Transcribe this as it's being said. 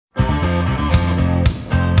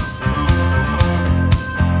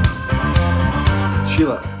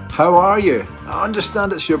Sheila, how are you? I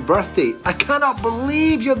understand it's your birthday. I cannot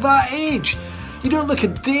believe you're that age. You don't look a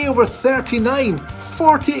day over 39.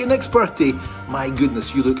 40 at your next birthday. My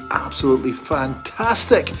goodness, you look absolutely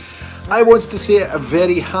fantastic. I wanted to say a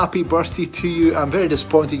very happy birthday to you. I'm very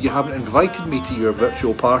disappointed you haven't invited me to your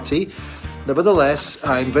virtual party. Nevertheless,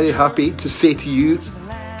 I'm very happy to say to you,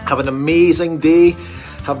 have an amazing day.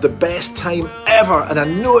 Have the best time ever. And I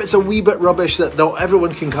know it's a wee bit rubbish that not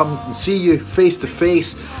everyone can come and see you face to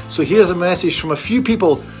face. So here's a message from a few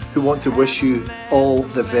people who want to wish you all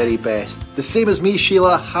the very best. The same as me,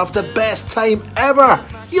 Sheila. Have the best time ever.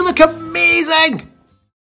 You look amazing.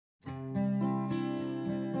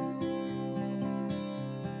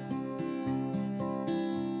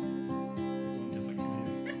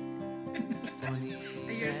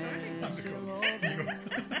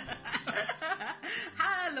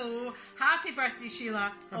 Hello, happy birthday,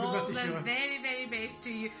 Sheila. Happy All birthday, the Sheila. very, very best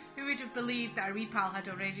to you. Who would have believed that our wee pal had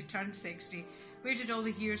already turned 60? Where did all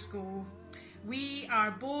the years go? We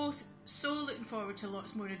are both so looking forward to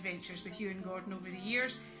lots more adventures with you and Gordon over the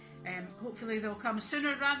years. Hopefully they'll come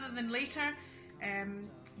sooner rather than later.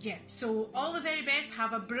 Yeah, so all the very best.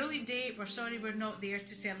 Have a brilliant day. We're sorry we're not there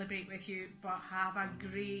to celebrate with you, but have a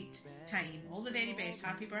great time. All the very best.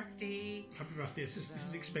 Happy birthday. Happy birthday. This is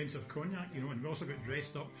expensive cognac, you know, and we also got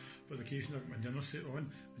dressed up for the occasion. I got my dinner suit on,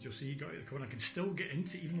 but you'll see you got out of the corner. I can still get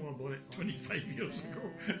into it, even though I bought it 25 years ago.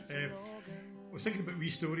 I was thinking about wee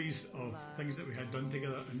stories of things that we had done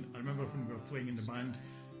together, and I remember when we were playing in the band,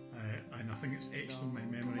 and I think it's etched in my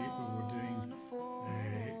memory, we were doing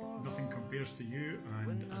Nothing Compares to You,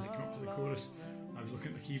 and as it came up to the chorus, I was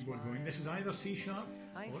looking at the keyboard going, this is either C sharp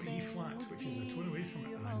or E flat, which is a tone away from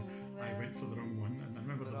it, and I went for the wrong one, and I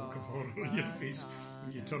remember the look of horror on your face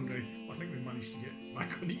when you turned around. I think we managed to get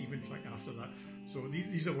back on the even track after that. So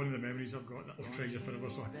these are one of the memories I've got that I'll treasure forever,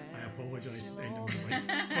 so I apologise at the end of my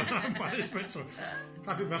life for that embarrassment. So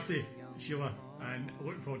happy birthday, Sheila, and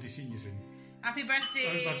looking forward to seeing you soon. Happy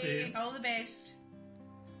birthday. Happy birthday. All the best.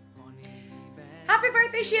 Happy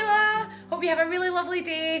birthday, Sheila! Hope you have a really lovely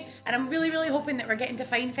day, and I'm really, really hoping that we're getting to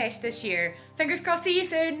Fine Fest this year. Fingers crossed, see you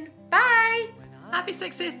soon. Bye! Happy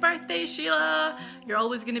 60th birthday, Sheila! You're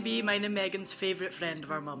always going to be mine and Megan's favourite friend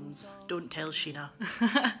of our mums. Don't tell Sheena.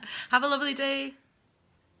 Have a lovely day.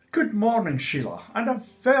 Good morning, Sheila, and a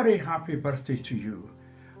very happy birthday to you.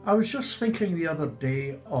 I was just thinking the other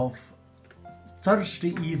day of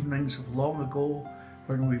Thursday evenings of long ago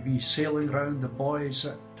when we'd be sailing round the boys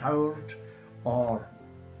at Toward, or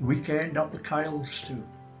weekend up the Kyles to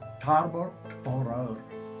Tarbert, or our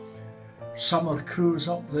summer cruise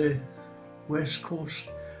up the west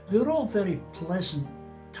coast. They were all very pleasant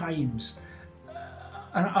times,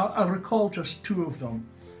 and I recall just two of them.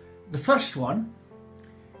 The first one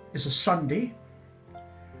is a Sunday.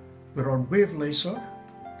 We're on Wavelacer.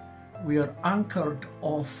 We are anchored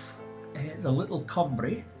off the Little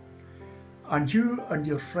Cumbria, and you and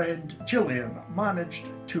your friend Gillian managed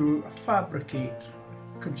to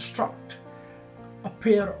construct a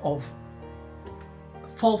pair of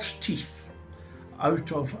false teeth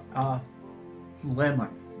out of a lemon.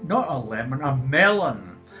 Not a lemon, a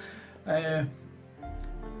melon. On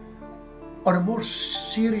a more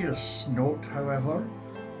serious note, however,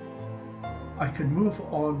 I can move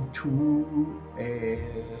on to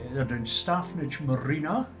they're doing Staffnage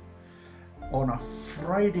Marina on a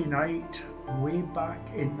Friday night way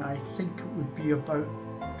back in, I think it would be about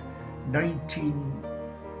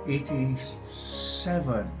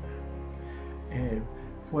 1987,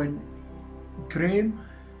 when Graham,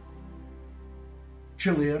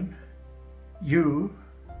 Gillian, you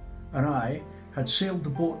and I had sailed the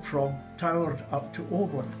boat from Toward up to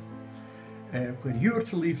Oban. When you were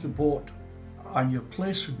to leave the boat, and your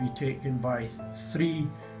place would be taken by three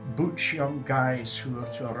butch young guys who were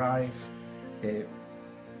to arrive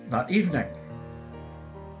that evening.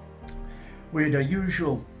 We had a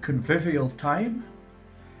usual convivial time,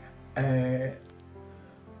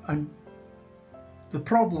 and the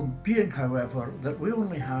problem being, however, that we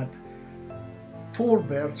only had 5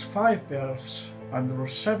 berths, and there were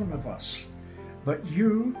 7 of us. But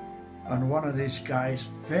you and one of these guys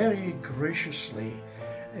very graciously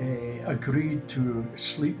agreed to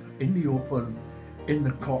sleep in the open in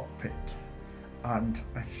the cockpit, and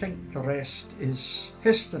I think the rest is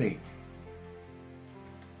history.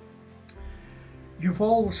 You've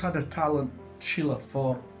always had a talent, Sheila,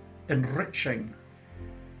 for enriching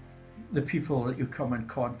the people that you come in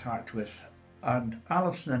contact with, and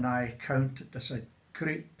Alison and I count it as a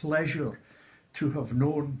great pleasure to have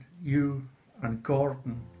known you and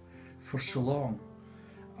Gordon for so long.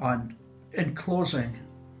 And in closing,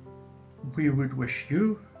 we would wish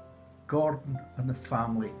you, Gordon and the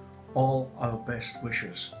family all our best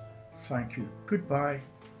wishes. Thank you. Goodbye.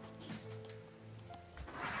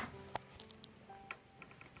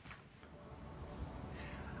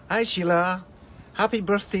 Hi Sheila, happy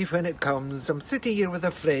birthday when it comes. I'm sitting here with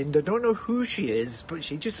a friend. I don't know who she is, but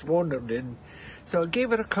she just wandered in. So I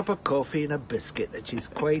gave her a cup of coffee and a biscuit and she's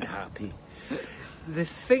quite happy. The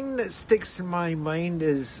thing that sticks in my mind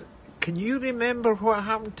is, can you remember what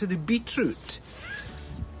happened to the beetroot?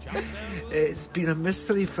 It's been a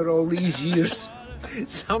mystery for all these years.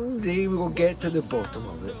 Someday we'll get to the bottom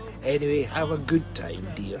of it. Anyway, have a good time,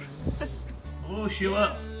 dear. Hello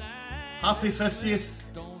Sheila, happy 50th.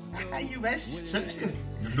 You wish. 60?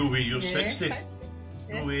 No way, you're 60. 60.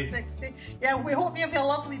 No way. 60. Yeah, we hope you have a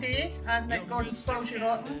lovely day and that Gordon spoils you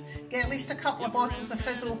rotten. Get at least a couple of bottles of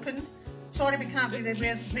fizz open. Sorry we can't be there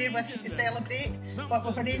with you to celebrate, but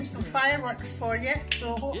we've arranged some fireworks for you,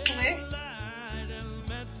 so hopefully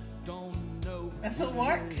this will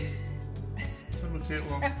work. It's going to take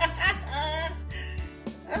long.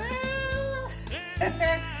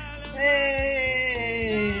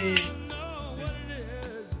 Hey.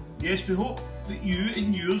 Yes, we hope that you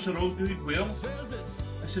and yours are all doing well.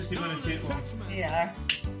 This isn't going to take long. Yeah.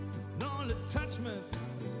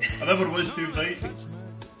 I never was too bright.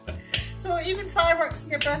 So even fireworks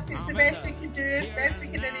on your birthday is the best they can do, best they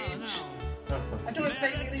can arrange. I don't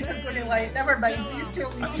think that these are going to light. Never mind, these two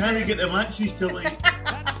will I can't get the matches to light.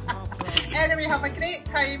 Anyway, have a great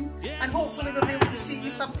time and hopefully we'll be able to see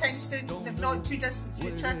you sometime soon, if not too distant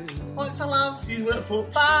future. Lots of love. See you later,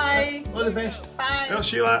 folks. Bye. All the best. Bye. Well,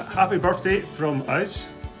 Sheila, happy birthday from us.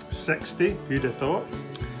 60, who'd have thought?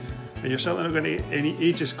 And you're certainly not going to get any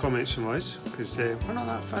ageist comments from us, because we're not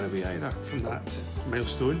that far away either from that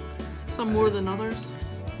milestone. Some more than others.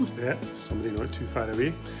 Yeah, somebody not too far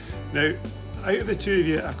away. Now, out of the two of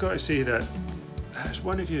you, I've got to say that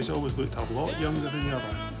one of you has always looked a lot younger than the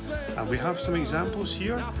other. And we have some examples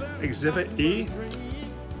here. Exhibit A,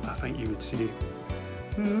 I think you would say,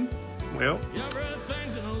 well.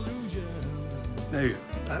 Now,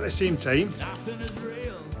 at the same time,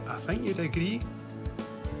 I think you'd agree,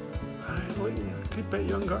 looking a good bit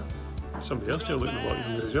younger. Somebody else still looking a lot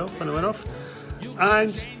younger as well, funnily enough.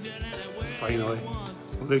 And finally,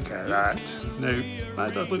 look at that. Now,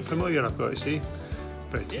 that does look familiar, I've got to say,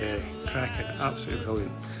 but cracking, absolutely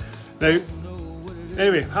brilliant. Now,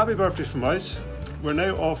 anyway, happy birthday from us. We're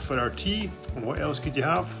now off for our tea, and what else could you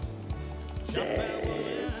have?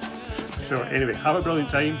 So anyway, have a brilliant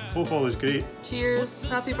time. Hope all is great. Cheers.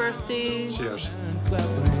 Happy birthday. Cheers.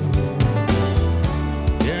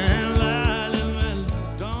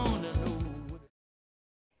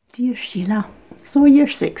 Dear Sheila, so you're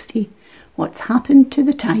 60. What's happened to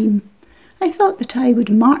the time? I thought that I would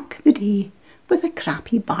mark the day with a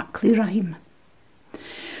crappy Barclay rhyme.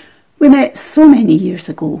 We met so many years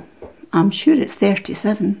ago. I'm sure it's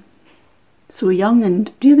 37. So young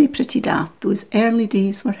and really pretty daft, those early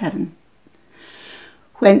days were heaven.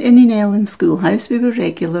 When in Ellen schoolhouse we were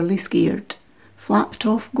regularly scared, flapped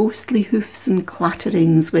off ghostly hoofs and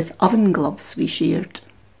clatterings with oven gloves we shared.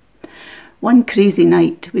 One crazy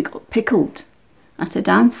night we got pickled at a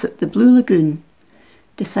dance at the Blue Lagoon,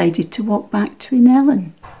 decided to walk back to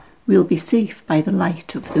Ellen. We'll be safe by the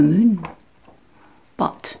light of the moon.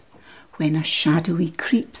 But when a shadowy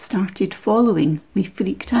creep started following, we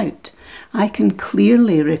freaked out. I can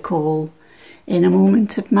clearly recall, in a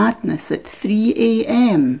moment of madness at 3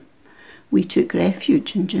 a.m, we took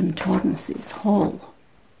refuge in Jim Torrance's hall.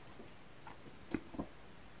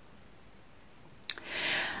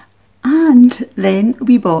 And then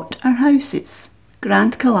we bought our houses,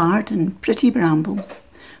 Grand Collard and Pretty Brambles,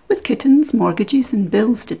 with kittens, mortgages and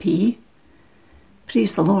bills to pay.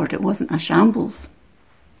 Praise the Lord, it wasn't a shambles.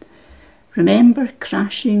 Remember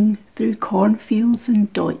crashing through cornfields in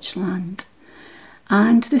Deutschland,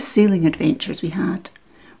 and the sailing adventures we had.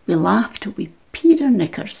 We laughed till we peed our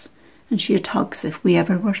knickers and shared hugs if we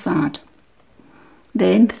ever were sad.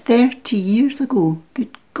 Then 30 years ago,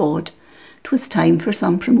 good God, 'twas time for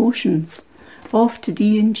some promotions, off to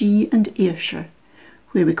D&G and Ayrshire,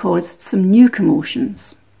 where we caused some new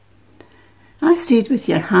commotions. I stayed with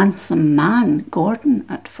your handsome man, Gordon,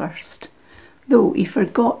 at first, though he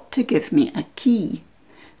forgot to give me a key.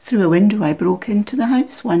 Through a window I broke into the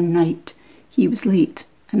house one night. He was late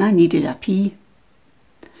and I needed a pee.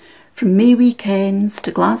 From May weekends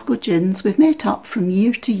to Glasgow gins, we've met up from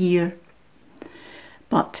year to year.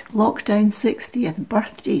 But lockdown 60th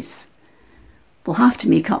birthdays, we'll have to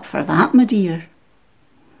make up for that, my dear.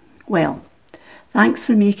 Well, thanks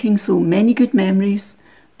for making so many good memories.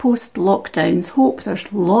 Post-lockdowns, hope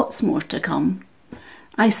there's lots more to come.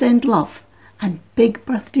 I send love and big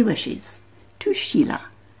birthday wishes to Sheila,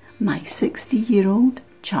 my 60-year-old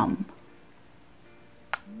chum.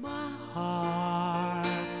 My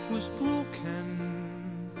heart was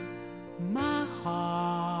broken. My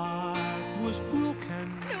heart was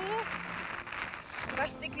broken. Hello.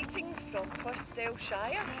 Birthday greetings from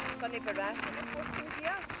Costdale-shire. Sunny Barassi reporting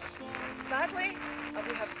here. Sadly,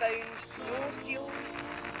 we have found no seals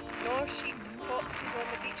nor sheep boxes on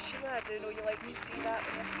the beach, Sheila. I do know you like to see that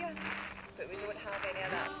when you're here, but we don't have any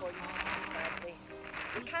of that for you today, sadly.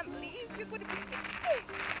 We can't believe you're going to be 60.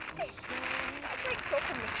 60. That's like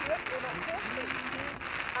proper mature grown-up person.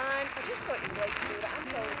 And I just thought you'd like to know that I'm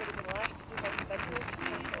probably going to be the last to do my video to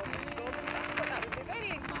pass it on to Robin, but I thought that would be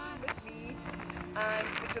very in keeping with me and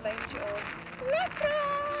would remind you of Lepra!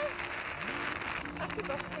 Happy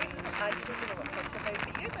birthday. And you doesn't know what I'm talking about,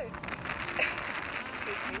 but you do.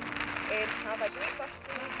 Have a great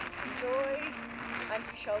birthday, enjoy, and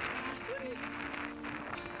we shall see you soon.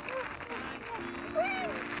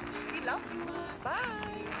 Friends, we love you.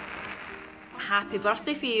 Bye. Happy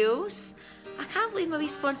birthday, Fios. I can't believe my wee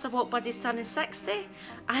sponsor What Buddy's turning 60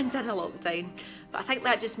 and in a lockdown. But I think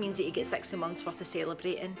that just means that you get 60 months worth of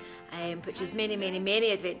celebrating, which is many, many,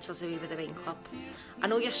 many adventures away with the wine club. I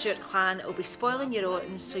know your Stuart clan will be spoiling your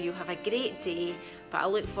own, so you'll have a great day, but I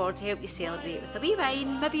look forward to help you celebrate with a wee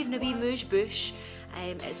wine, maybe even a wee mouge bush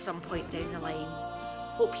at some point down the line.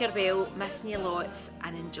 Hope you're well, missing you lots,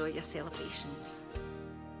 and enjoy your celebrations.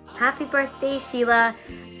 Happy birthday, Sheila.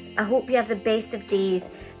 I hope you have the best of days.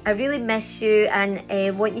 I really miss you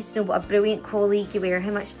and want you to know what a brilliant colleague you were, how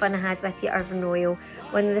much fun I had with you at Irvine Royal.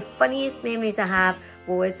 One of the funniest memories I have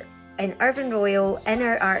was in Irvine Royal, in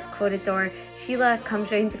our art corridor, Sheila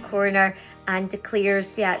comes round the corner and declares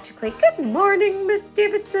theatrically, "Good morning, Miss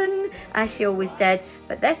Davidson," as she always did.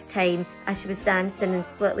 But this time, as she was dancing and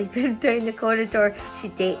split leaping down the corridor, she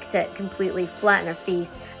decked it completely flat in her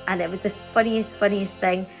face, and it was the funniest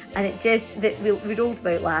thing. And it just, we rolled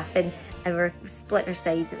about laughing and we're splitting our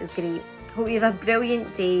sides. It was great. Hope you have a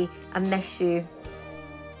brilliant day. I miss you.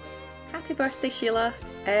 Happy birthday, Sheila.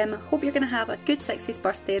 Hope you're going to have a good 60th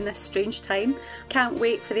birthday in this strange time. Can't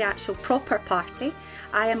wait for the actual proper party.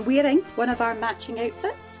 I am wearing one of our matching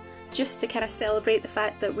outfits just to kind of celebrate the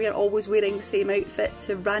fact that we're always wearing the same outfit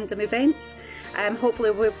to random events.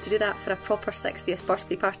 Hopefully we'll be able to do that for a proper 60th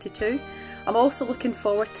birthday party too. I'm also looking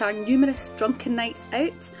forward to our numerous drunken nights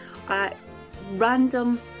out at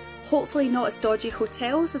random, hopefully not as dodgy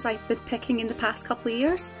hotels as I've been picking in the past couple of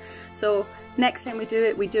years. So next time we do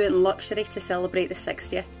it in luxury to celebrate the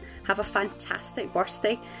 60th. Have a fantastic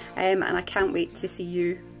birthday, and I can't wait to see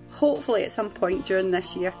you hopefully at some point during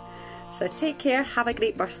this year. So take care, have a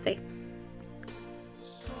great birthday.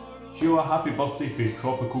 Sheila, happy birthday for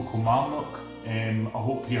Tropical Kilmarnock. I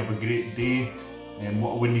hope you have a great day.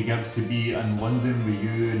 What a win you give to be in London with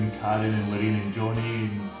you and Karen and Lorraine and Johnny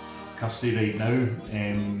and Kirsty right now.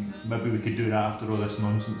 Maybe we could do that after all this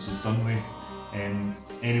nonsense is done with.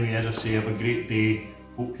 Anyway, as I say, have a great day.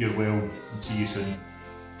 Hope you're well and see you soon.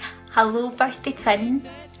 Hello, birthday twin.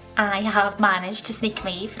 I have managed to sneak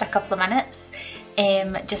away for a couple of minutes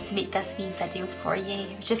just to make this wee video for you,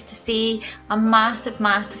 just to say a massive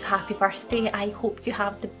happy birthday. I hope you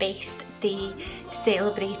have the best day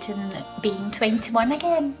celebrating being 21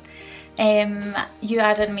 again. You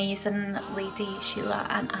are an amazing lady, Sheila,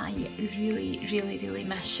 and I really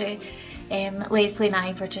miss you. Leslie and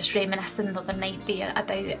I were just reminiscing the other night there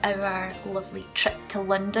about our lovely trip to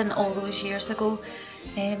London all those years ago.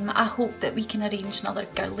 I hope that we can arrange another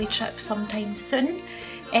girly trip sometime soon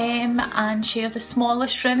and share the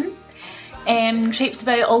smallest room, traipse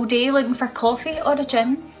about all day looking for coffee or a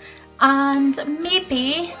gin, and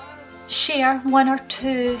maybe share 1 or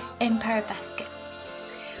 2 Empire biscuits.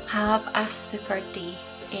 Have a super day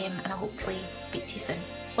and I'll hopefully speak to you soon.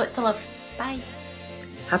 Lots of love. Bye.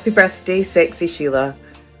 Happy birthday, sexy Sheila.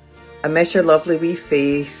 I miss your lovely wee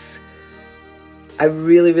face. I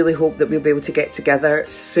really hope that we'll be able to get together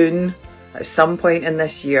soon at some point in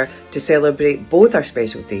this year to celebrate both our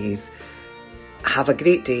special days. Have a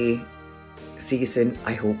great day. See you soon,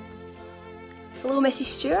 I hope. Hello Mrs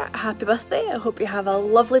Stewart, happy birthday. I hope you have a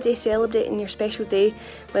lovely day celebrating your special day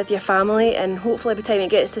with your family, and hopefully by the time it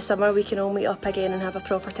gets to summer we can all meet up again and have a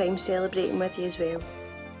proper time celebrating with you as well.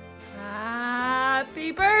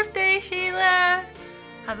 Happy birthday, Sheila!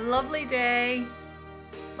 Have a lovely day.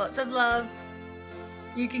 Lots of love.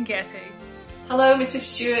 You can get it. Hello Mrs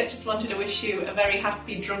Stewart, just wanted to wish you a very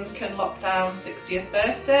happy drunken lockdown 60th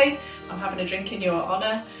birthday. I'm having a drink in your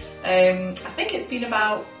honour. I think it's been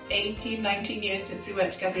about 18-19 years since we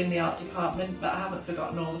worked together in the art department, but I haven't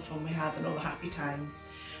forgotten all the fun we had and all the happy times.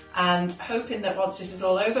 and hoping that once this is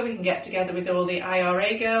all over we can get together with all the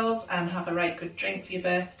IRA girls and have a right good drink for your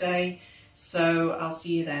birthday. So I'll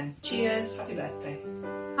see you then. Cheers, happy birthday.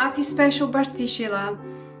 Happy special birthday, Sheila.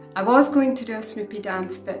 I was going to do a Snoopy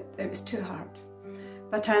dance, but it was too hard.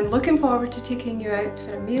 But I'm looking forward to taking you out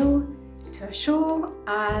for a meal, to a show,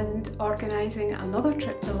 and organising another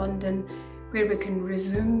trip to London where we can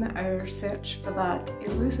resume our search for that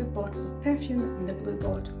elusive bottle of perfume in the blue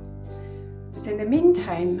bottle. But in the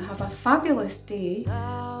meantime, have a fabulous day,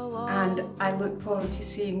 and I look forward to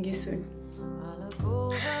seeing you soon.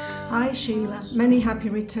 Hi Sheila, many happy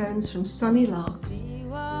returns from sunny Largs.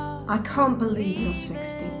 I can't believe you're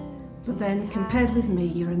 60, but then compared with me,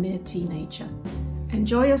 you're a mere teenager.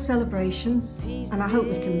 Enjoy your celebrations, and I hope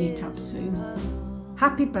we can meet up soon.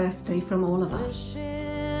 Happy birthday from all of us.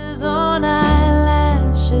 On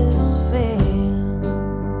eyelashes fail.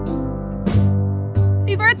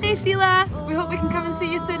 Happy birthday, Sheila! We hope we can come and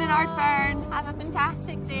see you soon in Ardfern. Have a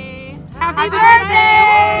fantastic day. Happy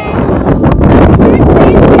birthday,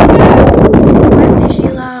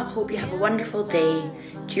 Sheila! Hope you have a wonderful day.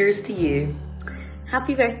 Cheers to you.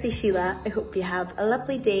 Happy birthday, Sheila. I hope you have a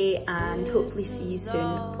lovely day and hopefully see you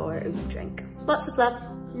soon for a wee drink. Lots of love.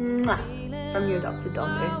 Mwah. From your adopted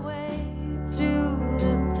daughter. Through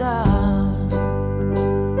the dark.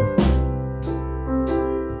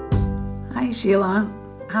 Hi Sheila,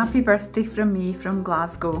 happy birthday from me from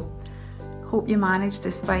Glasgow. Hope you managed,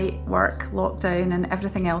 despite work, lockdown and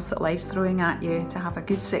everything else that life's throwing at you, to have a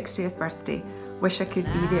good 60th birthday. Wish I could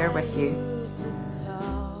be there with you.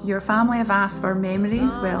 Your family have asked for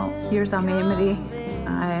memories. Well, here's a memory.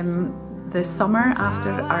 The summer after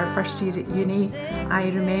our first year at uni, I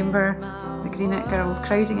remember the Greenock girls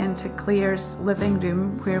crowding into Claire's living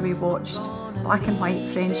room where we watched black and white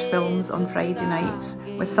French films on Friday nights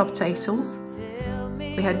with subtitles.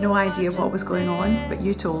 We had no idea what was going on, but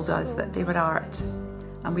you told us that they were art.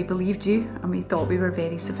 And we believed you, and we thought we were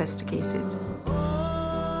very sophisticated.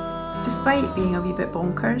 Despite being a wee bit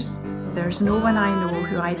bonkers, there's no one I know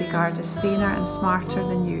who I regard as saner and smarter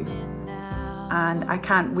than you. And I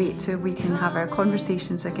can't wait till we can have our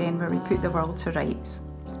conversations again where we put the world to rights.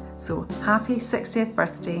 So happy 60th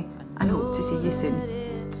birthday and hope to see you soon.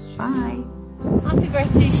 Bye. Happy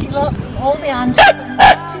birthday, Sheila, from all the Andersons,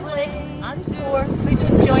 2 left and 4 who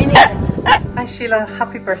just joining in. Hi Sheila,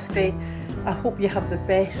 happy birthday. I hope you have the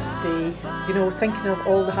best day. You know, thinking of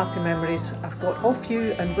all the happy memories I've got of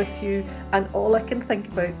you and with you, and all I can think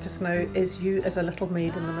about just now is you as a little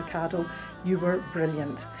maid in the Mikado. You were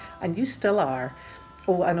brilliant, and you still are.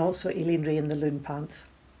 Oh, and also Aileen Ray in the loon pants.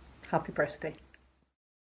 Happy birthday.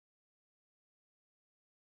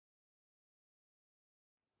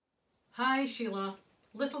 Hi Sheila.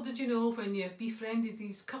 Little did you know when you befriended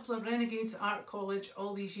these couple of renegades at art college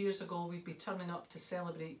all these years ago, we'd be turning up to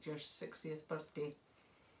celebrate your 60th birthday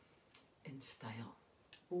in style.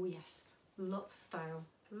 Oh yes, lots of style.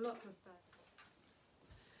 Lots of style.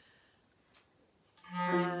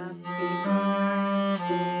 Happy birthday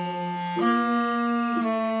to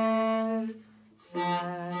you.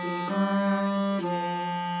 Happy birthday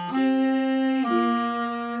to you.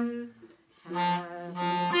 Happy birthday,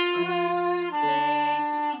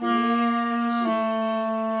 dear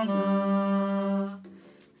Sheila.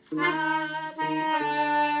 Happy birthday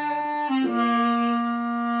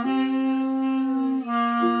to you.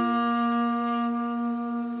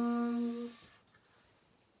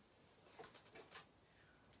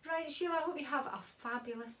 Right, Sheila, I hope you have a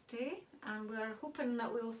fabulous day, and we're hoping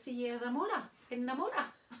that we'll see you in Namora.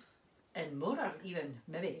 In Mora, even,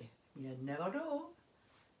 maybe. You never know.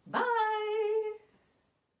 Bye!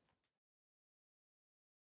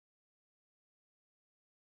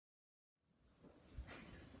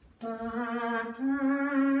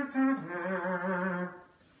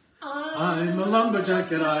 I'm a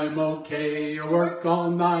lumberjack and I'm okay. I work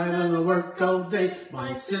all night and I work all day.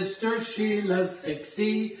 My sister Sheila's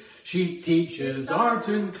 60. She teaches art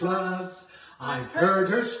in class. I've heard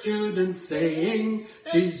her students saying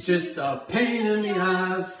she's just a pain in the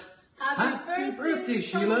ass. Happy birthday,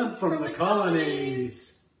 Sheila, from the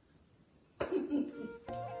colonies.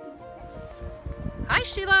 Hi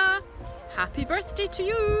Sheila, happy birthday to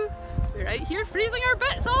you. We're out here freezing our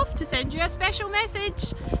bits off to send you a special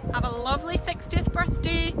message. Have a lovely 60th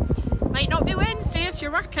birthday. Might not be Wednesday if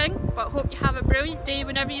you're working, but hope you have a brilliant day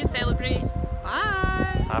whenever you celebrate.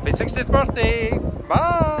 Bye! Happy 60th birthday!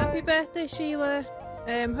 Bye! Happy birthday, Sheila.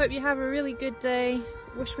 Hope you have a really good day.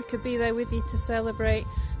 Wish we could be there with you to celebrate,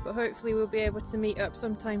 but hopefully we'll be able to meet up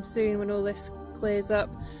sometime soon when all this clears up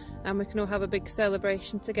and we can all have a big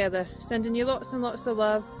celebration together. Sending you lots and lots of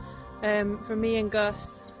love from me and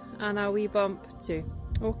Gus and our wee bump too.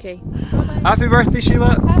 Okay. Happy birthday,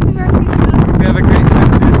 Sheila. Happy birthday, Sheila. We have a great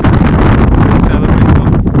 60th. Celebrate.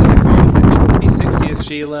 Happy 60th,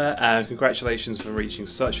 Sheila. Congratulations for reaching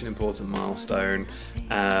such an important milestone.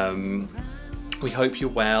 We hope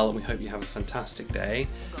you're well and we hope you have a fantastic day.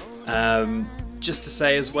 Just to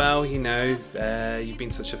say as well, you know, you've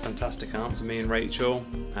been such a fantastic aunt to me and Rachel,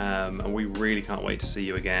 and we really can't wait to see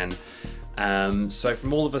you again. So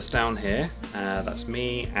from all of us down here, that's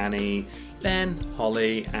me, Annie, Ben,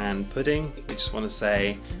 Holly and Pudding, we just want to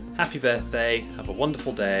say happy birthday, have a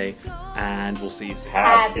wonderful day, and we'll see you soon.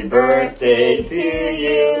 Happy birthday to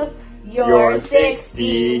you, you're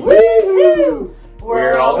 60, woohoo!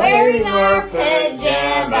 We're all wearing our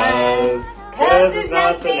pajamas, 'cause there's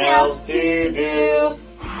nothing else to do.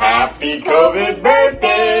 Happy COVID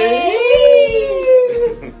birthday!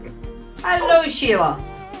 Hello Sheila,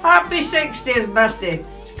 happy 60th birthday.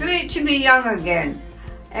 It's great to be young again.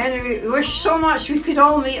 Anyway, we wish so much we could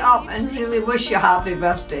all meet up and really wish you a happy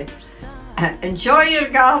birthday. Enjoy your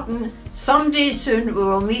garden. Someday soon we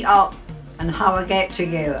will meet up and have a get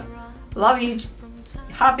together. Love you.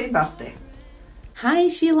 Happy birthday. Hi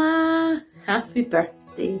Sheila, happy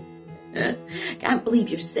birthday. Can't believe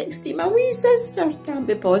you're 60, my wee sister. Can't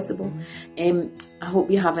be possible. I hope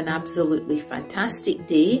you have an absolutely fantastic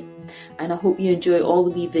day, and I hope you enjoy all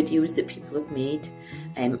the wee videos that people have made.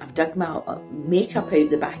 I've dug my makeup out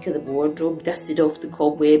the back of the wardrobe, dusted off the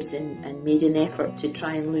cobwebs and made an effort to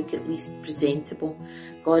try and look at least presentable.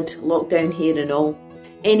 God, lockdown hair and all.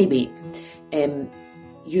 Anyway,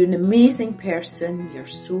 you're an amazing person, you're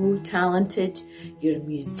so talented, you're a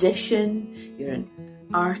musician, you're an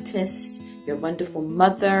artist, you're a wonderful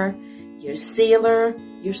mother, you're a sailor,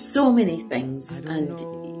 you're so many things, and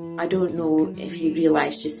I don't know if you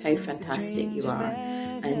realise just how fantastic you are,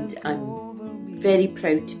 and I'm very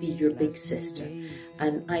proud to be your big sister,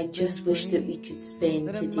 and I just wish that we could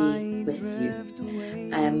spend today with you,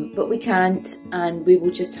 but we can't, and we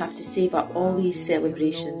will just have to save up all these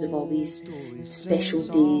celebrations of all these special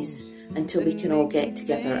days until we can all get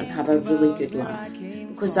together and have a really good laugh,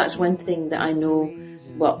 because that's one thing that I know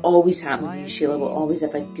will always happen with you, Sheila. We'll always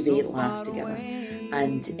have a great laugh together,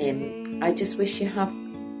 and I just wish you have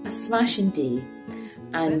a smashing day,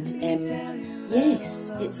 and yes,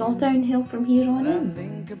 it's all downhill from here on in.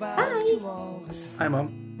 Bye. Hi Mum,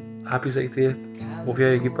 happy 60th, hope you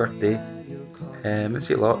have a good birthday, miss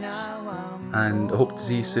you lots, and I hope to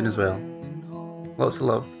see you soon as well. Lots of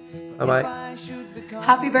love, bye bye.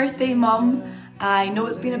 Happy birthday Mum. I know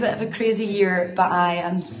it's been a bit of a crazy year, but I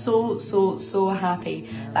am so happy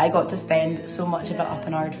that I got to spend so much of it up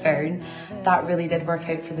in Ardfern. That really did work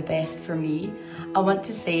out for the best for me. I want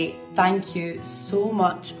to say thank you so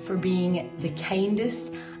much for being the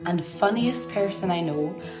kindest and funniest person I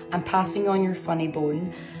know and passing on your funny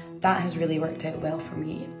bone. That has really worked out well for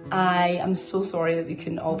me. I am so sorry that we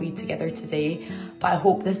couldn't all be together today, but I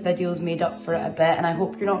hope this video's made up for it a bit, and I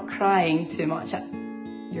hope you're not crying too much.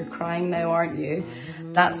 You're crying now, aren't you?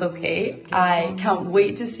 That's okay. I can't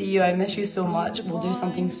wait to see you. I miss you so much. We'll do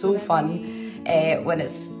something so fun when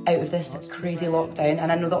it's out of this crazy lockdown, and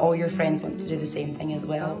I know that all your friends want to do the same thing as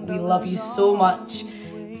well. We love you so much.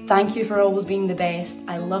 Thank you for always being the best.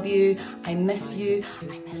 I love you. I miss you. I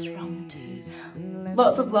miss Rum too.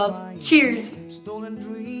 Lots of love. Cheers.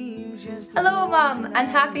 Hello Mum, and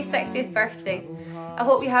happy 60th birthday. I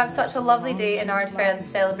hope you have such a lovely day in Ardfern to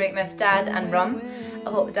celebrate with Dad and Rum. I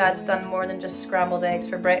hope Dad's done more than just scrambled eggs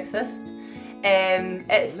for breakfast.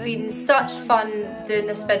 It's been such fun doing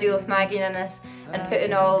this video with Maggie and Innes and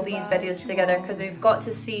putting all these videos together, because we've got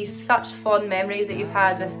to see such fond memories that you've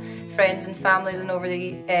had with friends and families and over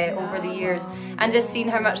the years, and just seeing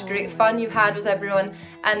how much great fun you've had with everyone,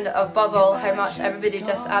 and above all how much everybody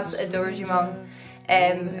just absolutely adores you Mum.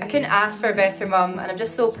 I couldn't ask for a better Mum, and I'm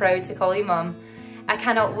just so proud to call you Mum. I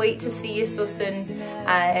cannot wait to see you so soon,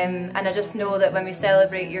 and I just know that when we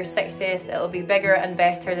celebrate your 60th it'll be bigger and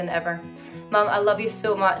better than ever. Mum, I love you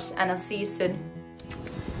so much, and I'll see you soon.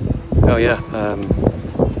 Oh yeah,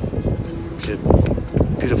 she's a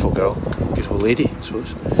beautiful girl, beautiful lady I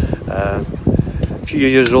suppose. A few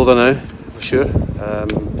years older now for sure,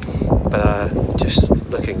 but just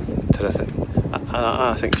looking terrific.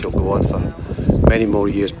 I think she'll go on for many more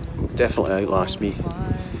years, definitely outlast me.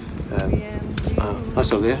 That's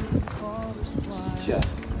her there. Yeah.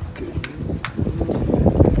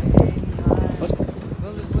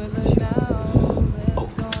 Oh,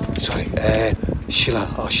 sorry. Sheila.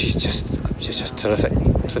 Oh, she's just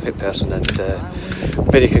terrific person, and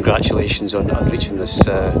many congratulations on reaching this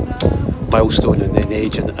milestone in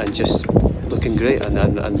age, and just looking great, and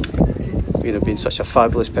being such a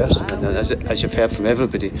fabulous person, and as you've heard from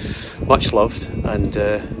everybody, much loved, and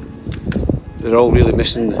they're all really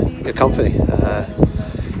missing your company.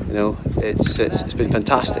 It's been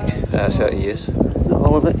fantastic, 30 years, not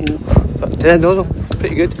all of it, but no,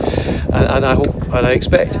 pretty good, and I hope and I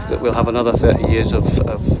expect that we'll have another 30 years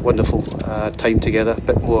of wonderful time together, a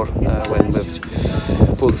bit more when we've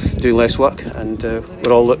both doing less work, and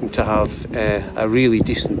we're all looking to have a really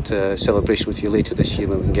decent celebration with you later this year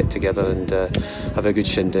when we can get together and have a good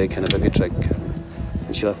shindig and have a good drink.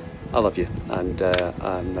 And Sheila, I love you, and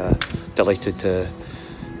I'm delighted to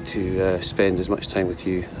spend as much time with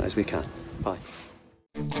you as we can. Bye.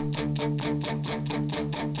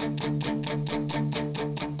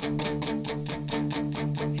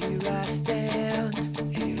 Here I stand,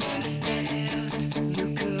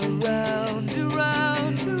 look around,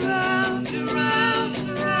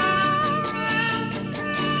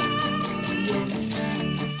 won't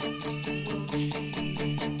see.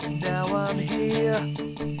 Now I'm here,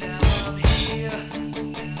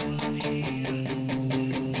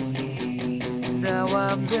 now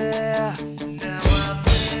I'm there.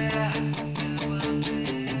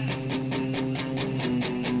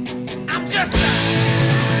 I'm just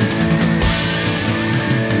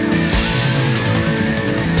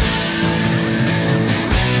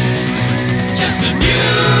a new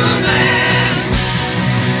man.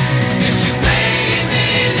 Yes, you made me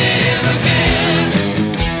live again.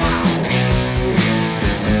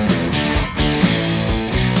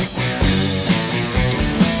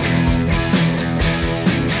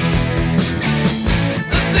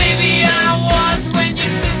 But baby, I was when you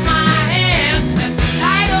took my hand, and the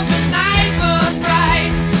light of the night was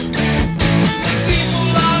bright. The people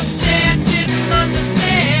lost there didn't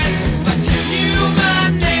understand, but you knew my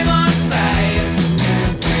name on sight.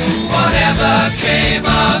 Whatever came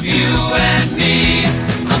of you and me,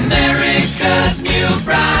 America's new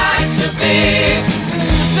bride to be.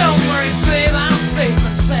 Don't worry, babe, I'm safe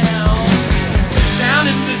and sound. Down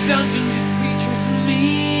in the dungeon, just creatures for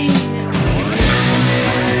me.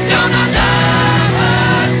 Don't I love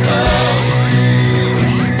her so?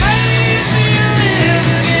 She made me live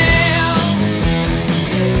again.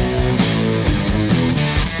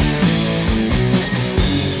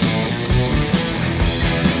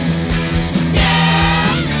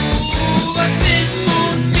 Ooh, a thin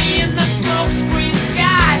moon, me in the smokescreen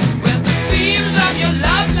sky, with the beams of your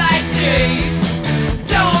love light chase.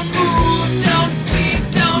 Don't move, don't speak,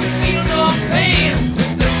 don't feel no pain,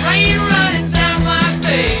 with the rain running down my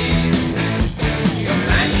face. Your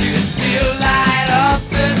matches still light up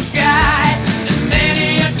the sky, and many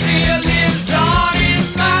a tear lives on in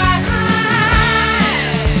my eyes.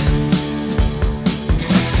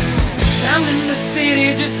 Down in the city,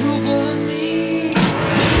 just who but me.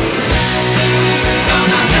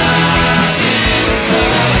 Don't I love him so?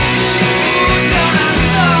 Don't I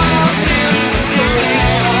love him so?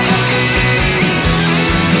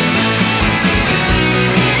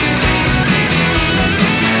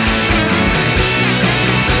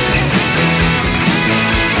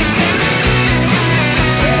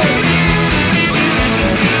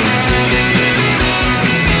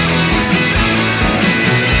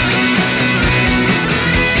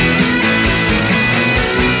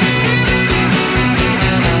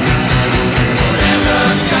 Whatever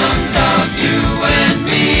comes of you and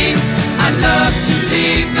me, I'd love to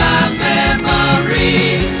leave my memory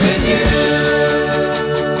with you.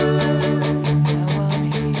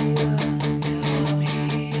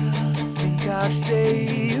 Think I'll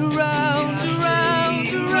stay around.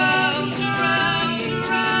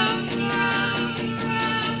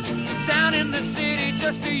 Down in the city,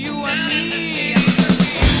 just to you and me.